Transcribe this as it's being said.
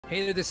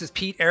Hey there, this is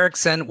Pete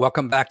Erickson.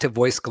 Welcome back to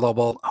Voice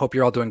Global. Hope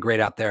you're all doing great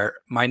out there.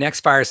 My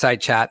next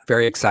fireside chat,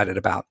 very excited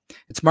about.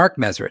 It's Mark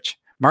Mezrich.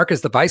 Mark is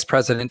the Vice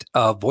President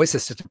of Voice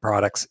Assistant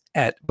Products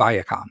at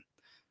Viacom.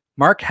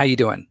 Mark, how you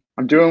doing?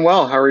 I'm doing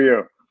well. How are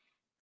you?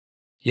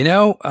 You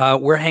know,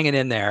 we're hanging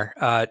in there.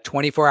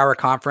 24-hour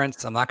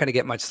conference. I'm not going to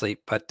get much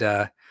sleep, but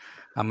I'm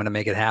going to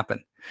make it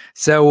happen.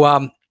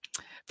 So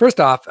first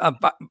off,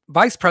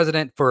 Vice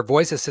President for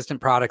Voice Assistant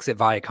Products at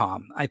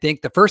Viacom. I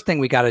think the first thing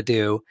we got to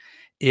do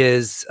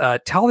is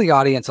tell the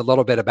audience a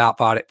little bit about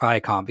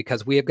Viacom,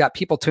 because we have got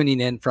people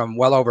tuning in from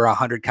well over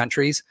 100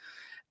 countries.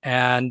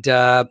 And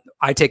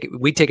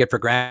we take it for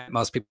granted.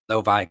 Most people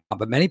know Viacom,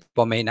 but many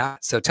people may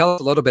not. So tell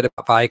us a little bit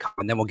about Viacom,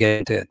 and then we'll get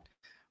into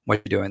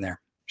what you're doing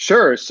there.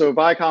 Sure. So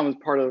Viacom is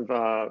part of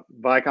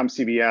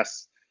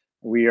ViacomCBS.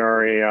 We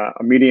are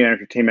a media and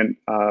entertainment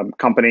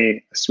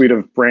company, a suite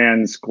of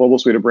brands, global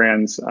suite of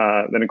brands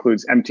that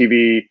includes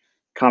MTV,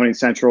 Comedy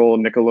Central,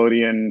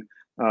 Nickelodeon,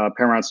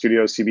 Paramount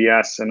Studios,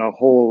 CBS, and a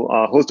whole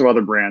host of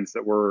other brands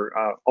that we're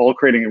all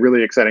creating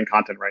really exciting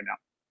content right now.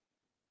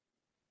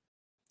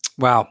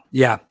 Wow.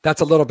 Yeah,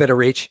 that's a little bit of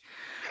reach.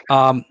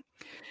 So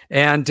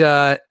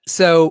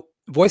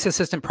voice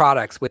assistant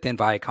products within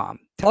Viacom.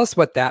 Tell us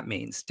what that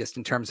means, just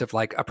in terms of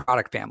like a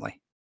product family.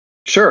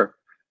 Sure.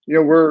 You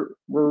know, we're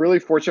really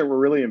fortunate. We're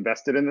really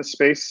invested in this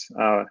space.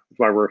 That's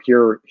why we're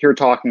here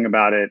talking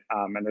about it.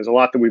 And there's a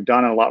lot that we've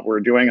done, and a lot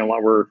we're doing, and a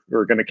lot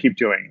we're going to keep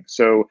doing.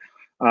 So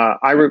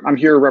I'm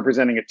here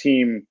representing a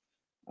team.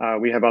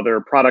 We have other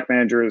product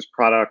managers,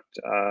 product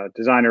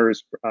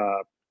designers,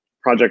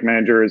 project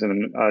managers,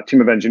 and a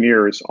team of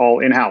engineers all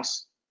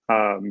in-house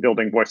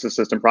building voice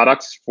assistant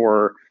products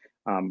for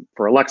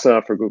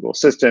Alexa, for Google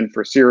Assistant,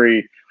 for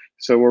Siri.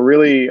 So we're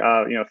really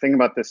thinking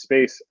about this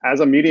space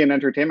as a media and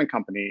entertainment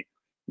company.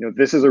 You know,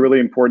 this is a really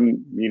important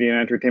media and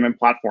entertainment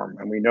platform,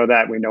 and we know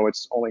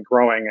it's only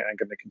growing and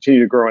going to continue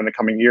to grow in the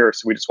coming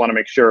years. So we just want to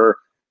make sure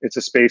it's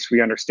a space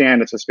we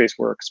understand, it's a space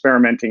we're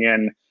experimenting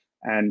in,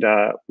 and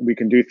we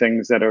can do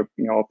things that are,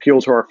 appeal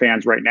to our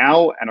fans right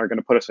now and are going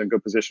to put us in a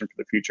good position for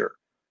the future.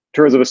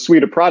 In terms of a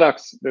suite of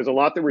products, there's a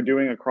lot that we're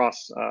doing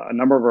across a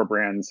number of our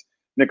brands.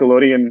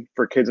 Nickelodeon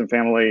for kids and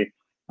family,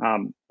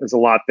 there's a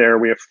lot there.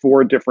 We have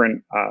 4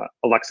 different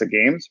Alexa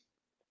games.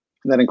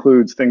 That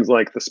includes things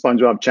like the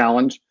SpongeBob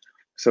Challenge.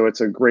 So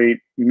it's a great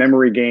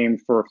memory game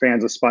for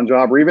fans of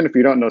SpongeBob, or even if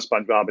you don't know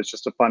SpongeBob, it's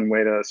just a fun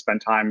way to spend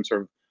time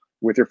sort of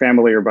with your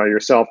family or by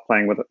yourself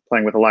playing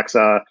with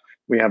Alexa.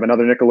 We have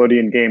another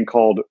Nickelodeon game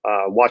called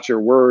Watch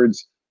Your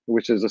Words,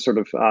 which is a sort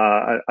of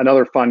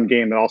another fun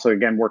game that also,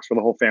 again, works for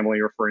the whole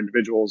family or for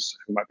individuals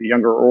who might be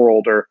younger or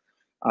older.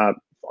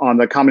 On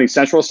the Comedy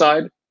Central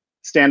side,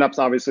 stand-up's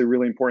obviously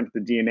really important to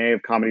the DNA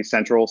of Comedy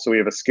Central. So we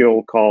have a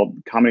skill called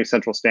Comedy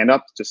Central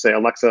Stand-Up. Just say,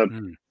 Alexa,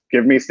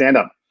 give me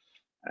stand-up.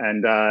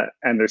 And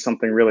there's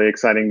something really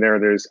exciting there.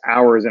 There's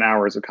hours and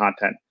hours of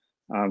content.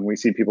 We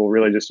see people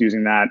really just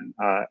using that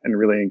and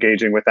really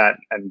engaging with that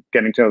and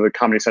getting to know the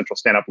Comedy Central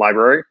stand-up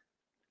library.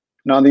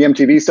 Now on the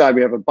MTV side,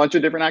 we have a bunch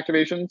of different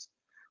activations,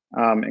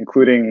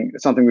 including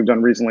something we've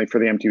done recently for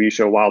the MTV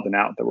show Wild 'N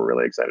Out that we're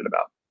really excited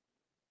about.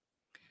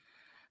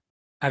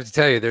 I have to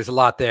tell you, there's a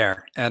lot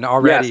there. And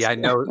already Yes. I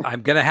know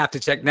I'm going to have to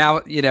check. Now,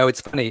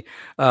 it's funny.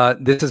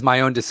 This is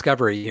my own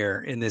discovery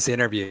here in this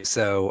interview.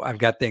 So I've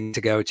got things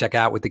to go check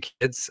out with the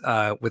kids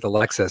with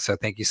Alexa. So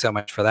thank you so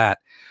much for that.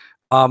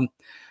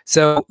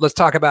 So let's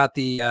talk about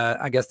the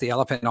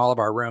elephant in all of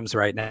our rooms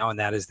right now. And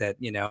that is that,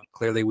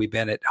 clearly we've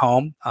been at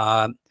home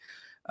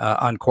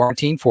on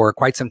quarantine for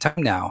quite some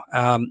time now.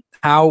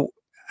 How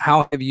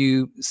have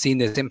you seen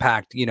this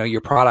impact,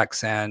 your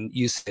products and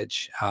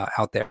usage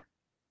out there?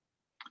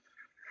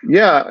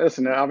 Yeah,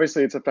 listen,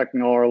 obviously it's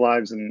affecting all our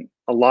lives in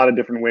a lot of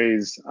different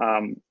ways.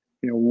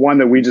 One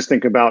that we just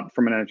think about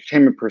from an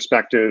entertainment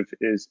perspective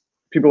is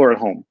people are at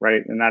home,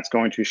 right? And that's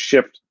going to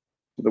shift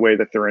the way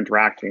that they're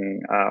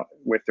interacting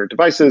with their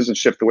devices and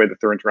shift the way that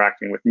they're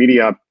interacting with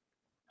media.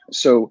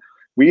 So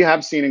we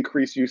have seen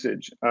increased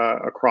usage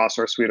across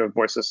our suite of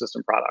voice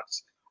assistant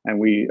products. And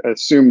we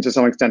assume to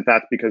some extent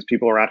that's because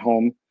people are at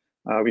home.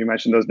 We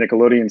mentioned those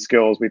Nickelodeon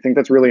skills. We think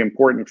that's really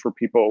important for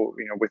people,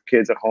 with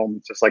kids at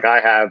home, just like I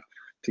have,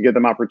 to give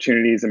them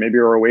opportunities that maybe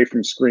are away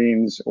from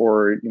screens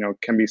or,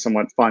 can be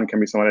somewhat fun,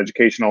 can be somewhat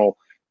educational,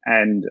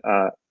 and,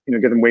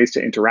 give them ways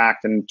to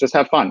interact and just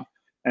have fun.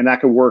 And that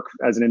could work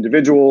as an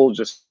individual,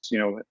 just,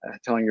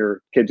 telling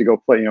your kid to go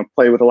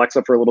play with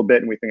Alexa for a little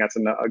bit. And we think that's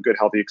a good,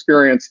 healthy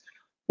experience,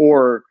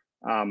 or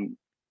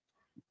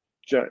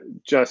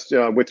just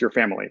with your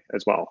family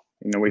as well.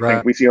 We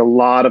think we see a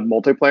lot of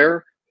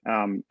multiplayer,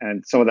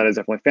 and some of that is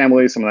definitely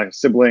family, some of that is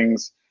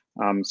siblings.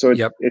 So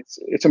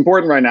it's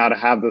important right now to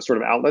have those sort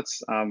of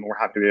outlets. We're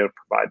happy to be able to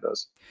provide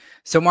those.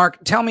 So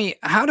Mark, tell me,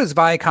 how does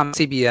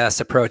ViacomCBS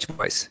approach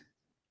voice?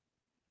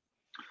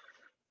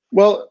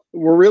 Well,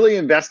 we're really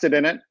invested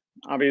in it.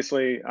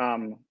 Obviously,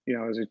 as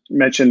you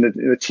mentioned,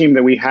 the team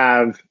that we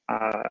have,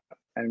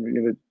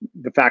 and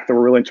the fact that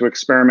we're willing to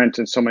experiment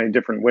in so many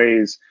different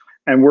ways,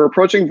 and we're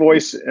approaching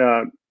voice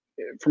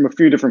from a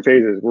few different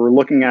phases. We're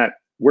looking at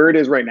where it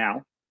is right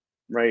now.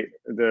 right?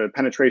 The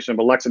penetration of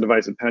Alexa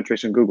devices,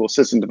 penetration of Google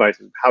Assistant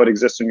devices, how it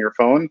exists in your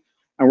phone.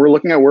 And we're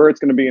looking at where it's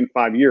going to be in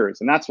 5 years.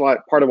 And that's why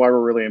part of why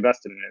we're really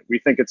invested in it. We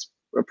think it's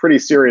a pretty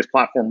serious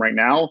platform right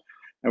now.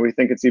 And we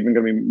think it's even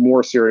going to be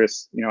more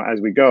serious,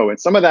 as we go. And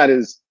some of that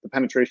is the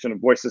penetration of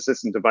voice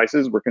assistant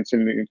devices. We're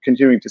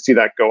continuing to see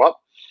that go up.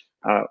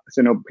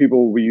 So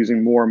people will be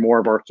using more and more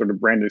of our sort of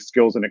branded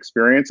skills and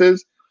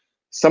experiences.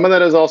 Some of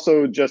that is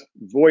also just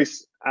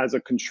voice as a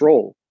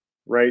control,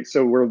 right?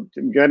 So we're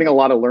getting a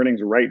lot of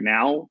learnings right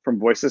now from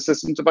voice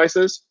assistant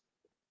devices.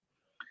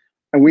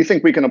 And we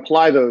think we can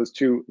apply those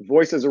to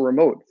voice as a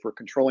remote for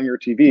controlling your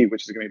TV,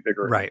 which is going to be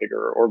bigger and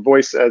bigger, or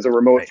voice as a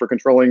remote for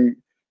controlling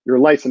your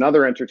lights and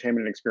other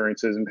entertainment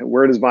experiences. And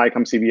where does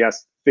ViacomCBS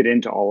fit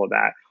into all of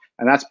that?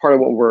 And that's part of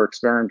what we're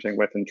experimenting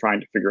with and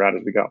trying to figure out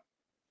as we go.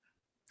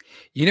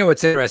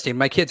 What's interesting?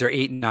 My kids are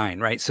 8 and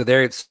 9, right? So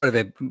they're sort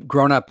of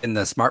grown up in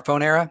the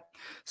smartphone era.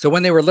 So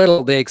when they were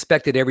little, they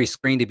expected every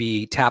screen to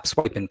be tap,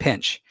 swipe, and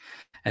pinch.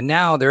 And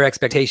now their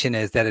expectation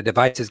is that a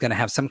device is going to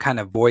have some kind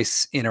of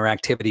voice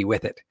interactivity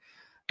with it.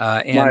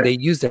 And they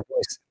use their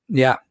voice.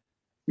 Yeah.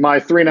 My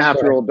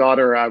 3.5-year-old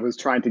daughter, I was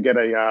trying to get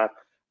a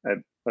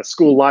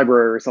school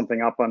library or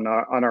something up on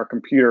our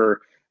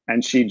computer,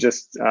 and she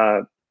just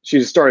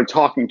started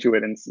talking to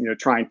it and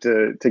trying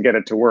to get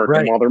it to work.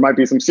 Right. And while there might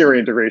be some Siri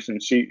integration,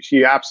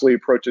 she absolutely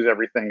approaches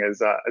everything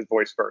as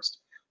voice first.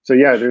 So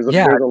yeah, there's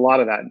a lot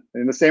of that.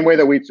 In the same way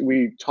that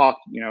we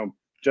talked,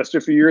 just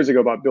a few years ago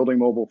about building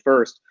mobile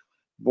first,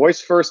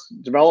 voice first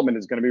development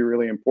is going to be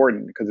really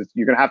important because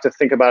you're going to have to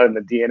think about it in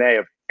the DNA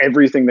of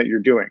everything that you're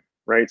doing,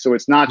 right? So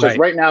it's not just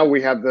right now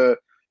we have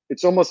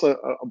it's almost a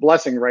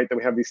blessing, right, that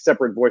we have these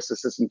separate voice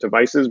assistant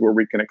devices where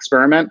we can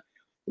experiment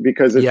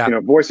because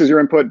it's, voice is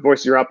your input, voice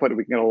is your output, and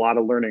we can get a lot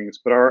of learnings.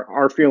 But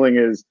our feeling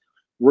is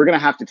we're going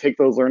to have to take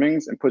those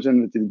learnings and put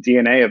them into the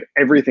DNA of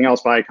everything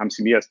else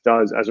ViacomCBS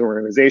does as an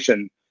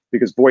organization,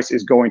 because voice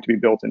is going to be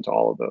built into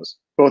all of those,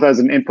 both as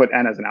an input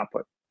and as an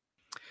output.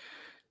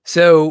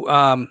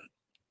 So,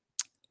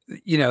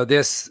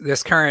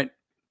 this current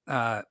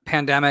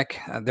pandemic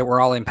that we're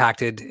all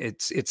impacted,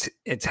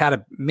 it's had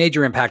a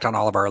major impact on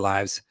all of our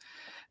lives.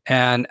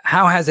 And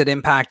how has it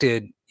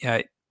impacted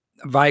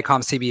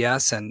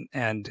ViacomCBS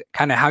and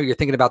kind of how you're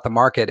thinking about the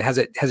market? Has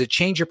it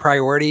changed your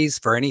priorities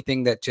for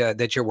anything that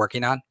you're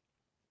working on?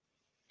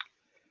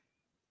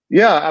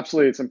 Yeah,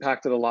 absolutely. It's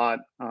impacted a lot.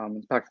 It's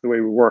impacted the way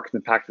we work. It's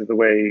impacted the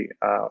way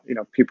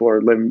people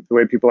are living, the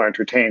way people are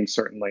entertained.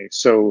 Certainly.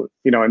 So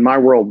in my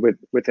world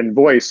within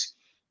voice,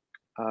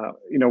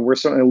 we're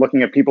certainly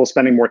looking at people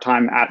spending more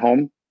time at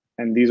home,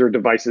 and these are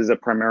devices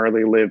that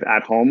primarily live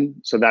at home.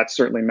 So that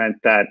certainly meant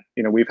that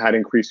we've had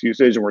increased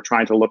usage, and we're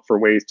trying to look for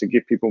ways to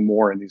give people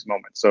more in these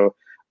moments. So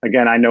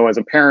again, I know as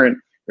a parent,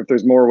 if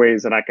there's more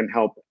ways that I can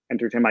help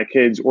entertain my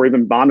kids or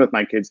even bond with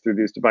my kids through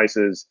these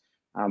devices,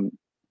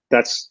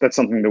 that's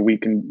something that we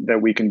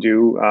can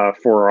do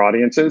for our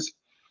audiences.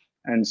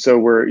 And so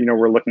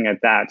we're looking at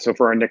that. So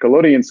for our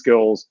Nickelodeon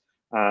skills,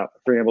 for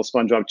example,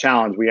 SpongeBob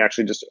Challenge, we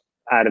actually just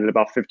added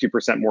about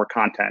 50% more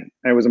content.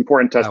 And it was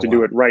important to us to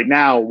do it right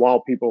now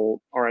while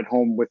people are at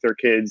home with their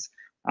kids,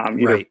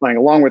 either playing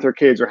along with their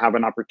kids or have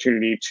an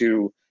opportunity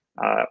to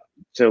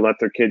let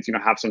their kids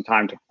have some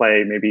time to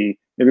play, maybe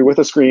with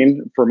a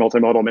screen for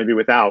multimodal, maybe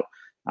without.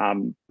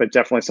 But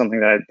definitely something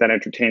that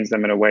entertains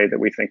them in a way that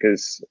we think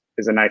is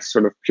a nice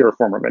sort of pure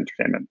form of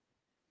entertainment.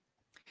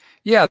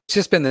 Yeah, it's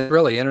just been this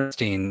really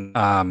interesting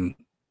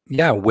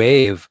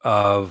wave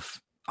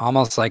of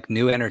almost like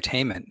new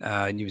entertainment.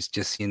 You've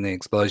just seen the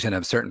explosion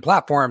of certain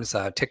platforms.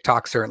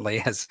 TikTok certainly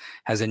has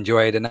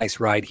enjoyed a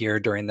nice ride here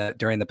during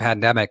the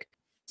pandemic.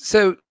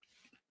 So,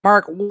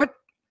 Mark,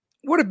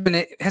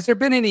 has there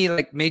been any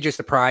like major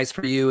surprise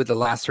for you the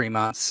last 3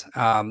 months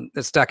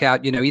that stuck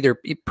out? Either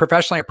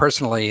professionally or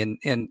personally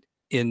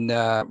in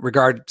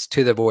regards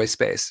to the voice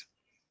space.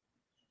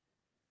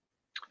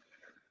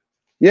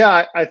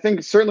 Yeah, I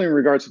think certainly in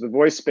regards to the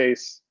voice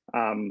space,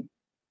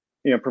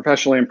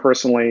 professionally and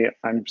personally,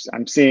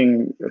 I'm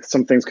seeing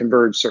some things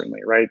converge.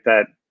 Certainly, right?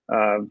 That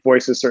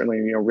voice is certainly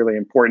really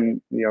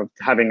important.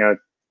 Having a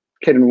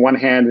kid in one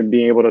hand and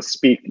being able to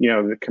speak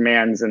the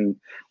commands and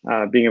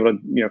being able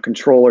to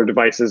control our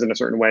devices in a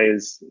certain way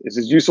is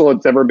as useful as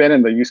it's ever been,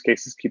 and the use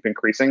cases keep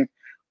increasing.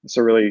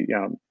 So really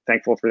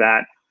thankful for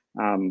that.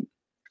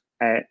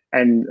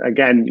 And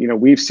again,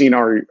 we've seen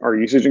our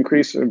usage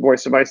increase in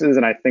voice devices,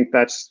 and I think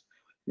that's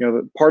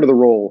part of the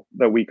role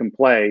that we can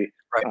play.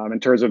 In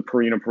terms of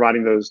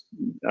providing those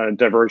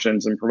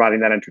diversions and providing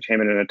that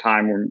entertainment in a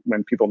time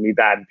when people need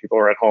that and people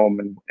are at home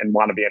and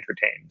want to be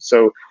entertained.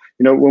 So,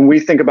 when we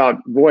think about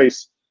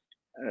voice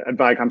at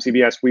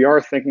ViacomCBS, we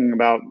are thinking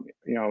about,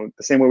 the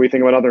same way we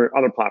think about other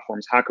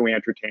platforms. How can we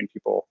entertain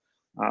people?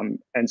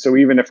 And so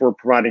even if we're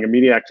providing a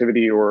media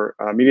activity or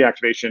media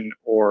activation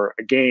or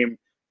a game,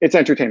 it's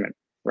entertainment,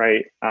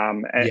 right?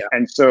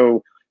 And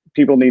so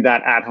people need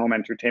that at-home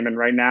entertainment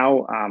right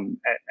now.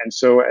 And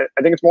so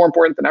I think it's more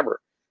important than ever.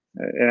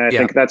 And I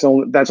think that's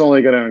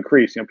only going to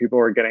increase. People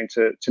are getting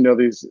to know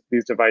these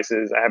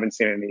devices. I haven't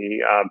seen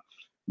any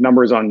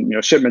numbers on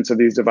shipments of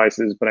these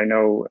devices, but I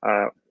know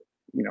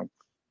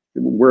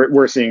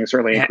we're seeing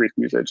certainly increased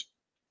usage.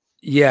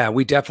 Yeah,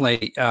 we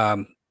definitely.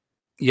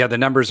 Yeah, the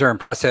numbers are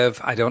impressive.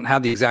 I don't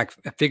have the exact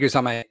figures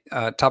on my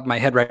top of my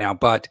head right now,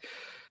 but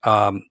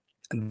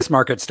this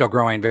market's still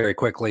growing very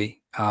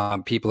quickly.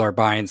 People are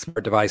buying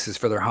smart devices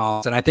for their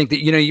homes. And I think that,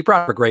 you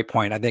brought up a great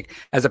point. I think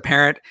as a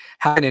parent,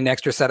 having an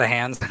extra set of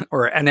hands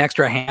or an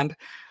extra hand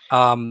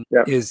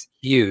is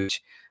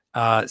huge.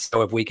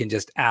 So if we can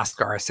just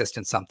ask our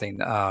assistant something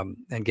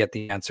and get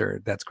the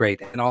answer, that's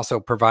great. And also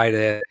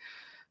provide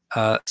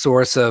a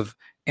source of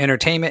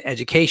entertainment,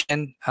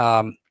 education,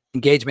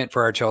 engagement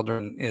for our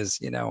children is,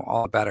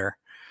 all the better.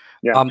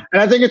 Yeah. And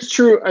I think it's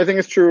true. I think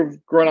it's true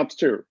of grown-ups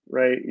too,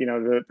 right?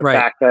 The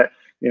fact that,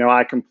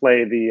 I can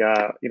play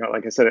the,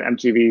 like I said,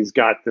 MTV's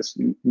got this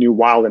new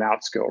Wild and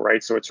Out skill,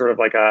 right? So it's sort of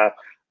like a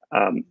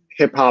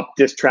hip hop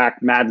diss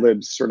track, Mad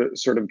Libs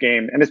sort of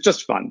game. And it's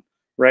just fun,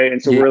 right?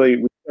 And so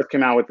we just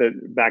came out with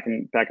it back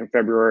in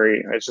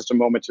February. It's just a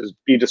moment to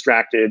be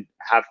distracted,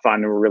 have fun.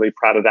 And we're really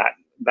proud of that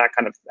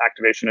kind of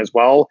activation as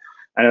well.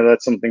 I know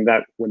that's something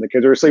that when the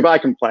kids are asleep, I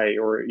can play,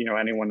 or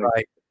anyone,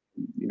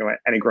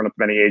 any grown up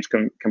of any age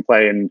can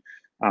play and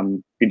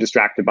be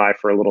distracted by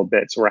for a little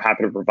bit. So we're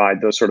happy to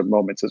provide those sort of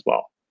moments as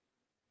well.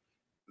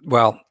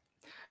 Well,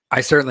 I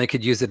certainly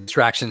could use the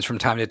distractions from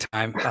time to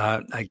time.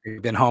 I've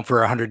been home for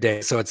 100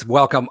 days, so it's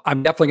welcome.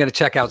 I'm definitely going to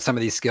check out some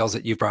of these skills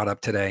that you brought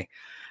up today.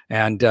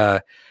 And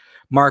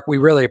Mark, we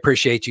really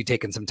appreciate you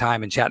taking some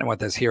time and chatting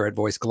with us here at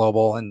Voice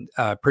Global, and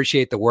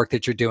appreciate the work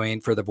that you're doing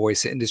for the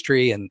voice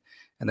industry and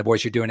the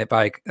work you're doing at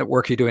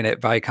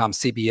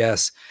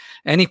ViacomCBS.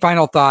 Any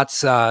final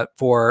thoughts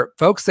for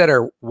folks that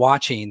are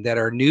watching that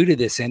are new to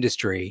this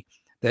industry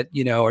that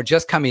are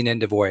just coming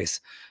into voice?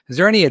 Is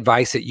there any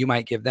advice that you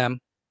might give them?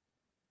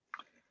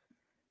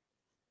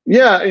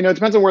 Yeah, it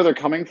depends on where they're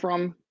coming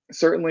from.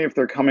 Certainly, if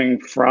they're coming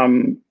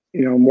from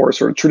more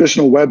sort of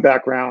traditional web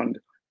background,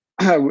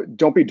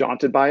 don't be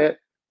daunted by it.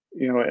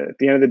 At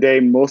the end of the day,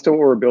 most of what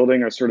we're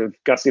building are sort of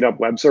gussied up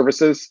web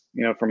services,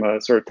 from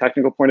a sort of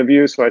technical point of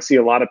view. So I see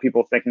a lot of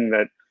people thinking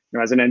that,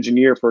 as an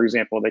engineer, for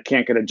example, they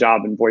can't get a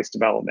job in voice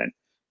development.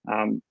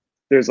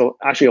 There's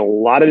actually a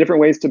lot of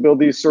different ways to build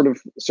these sort of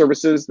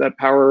services that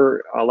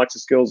power Alexa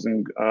skills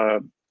and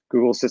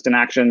Google Assistant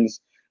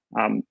actions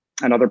and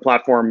other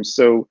platforms.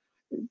 So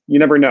you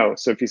never know.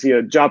 So if you see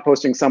a job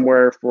posting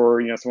somewhere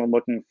for someone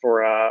looking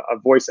for a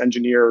voice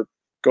engineer,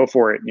 go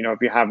for it.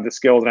 If you have the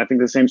skills. And I think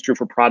the same is true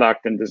for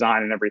product and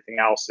design and everything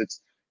else.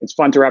 It's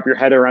fun to wrap your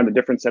head around a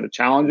different set of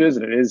challenges,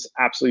 and it is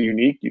absolutely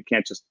unique. You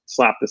can't just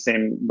slap the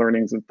same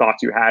learnings and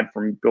thoughts you had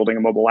from building a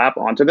mobile app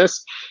onto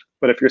this.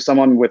 But if you're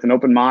someone with an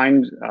open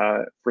mind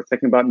for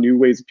thinking about new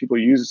ways that people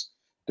use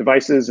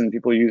devices and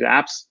people use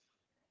apps,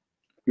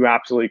 you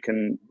absolutely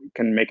can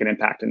make an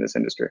impact in this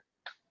industry.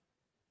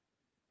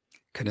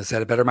 Couldn't have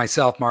said it better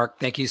myself, Mark.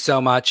 Thank you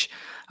so much.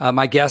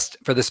 My guest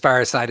for this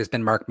Fireside has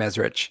been Mark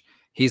Mezrich.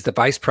 He's the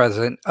Vice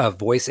President of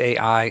Voice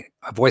AI,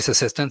 Voice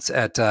Assistants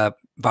at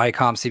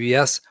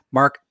ViacomCBS.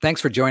 Mark,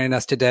 thanks for joining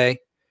us today,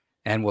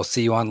 and we'll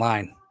see you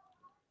online.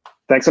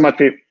 Thanks so much,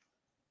 Pete.